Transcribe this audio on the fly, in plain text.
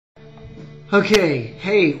Okay,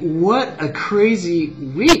 hey, what a crazy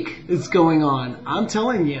week is going on. I'm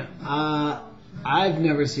telling you, I've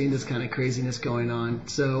never seen this kind of craziness going on.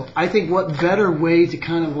 So I think what better way to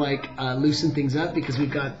kind of like loosen things up, because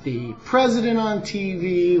we've got the president on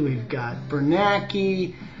TV, we've got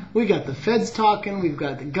Bernanke, we got the feds talking, we've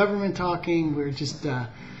got the government talking. We're just,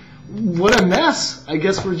 what a mess. I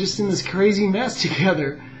guess we're just in this crazy mess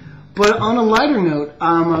together. But on a lighter note,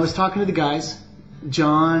 I was talking to the guys,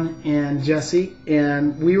 John and Jesse,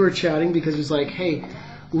 and we were chatting because it was like, hey,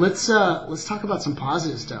 let's talk about some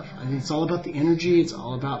positive stuff. I mean, it's all about the energy. It's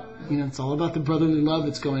all about, it's all about the brotherly love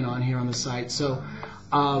that's going on here on the site. So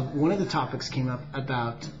one of the topics came up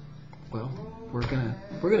about, well, we're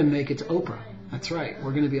gonna make it to Oprah. That's right,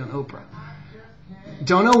 we're gonna be on Oprah.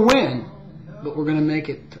 Don't know when, but we're gonna make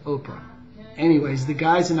it to Oprah. Anyways, the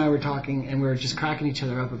guys and I were talking, and we were just cracking each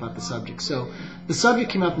other up about the subject. So the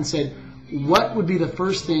subject came up and said, what would be the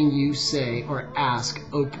first thing you say or ask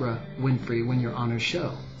Oprah Winfrey when you're on her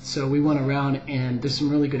show? So we went around, and there's some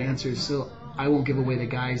really good answers. So I won't give away the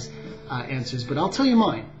guys' answers, but I'll tell you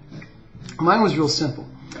mine. Mine was real simple.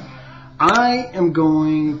 I am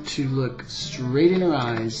going to look straight in her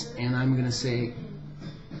eyes, and I'm going to say,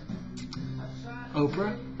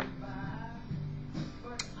 Oprah,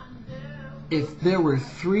 if there were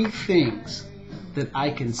 3 things that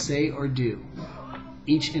I can say or do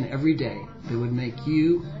each and every day that would make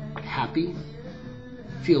you happy,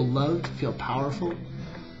 feel loved, feel powerful,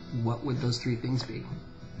 what would those 3 things be?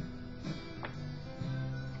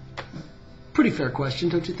 Pretty fair question,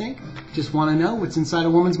 don't you think? Just want to know what's inside a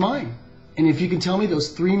woman's mind. And if you can tell me those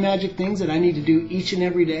 3 magic things that I need to do each and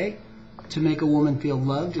every day to make a woman feel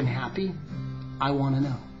loved and happy, I want to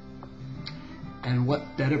know. And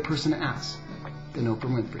what better person to ask than Oprah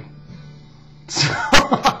Winfrey?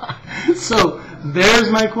 So there's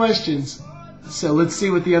my questions. So let's see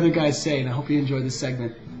what the other guys say, and I hope you enjoy this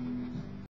segment.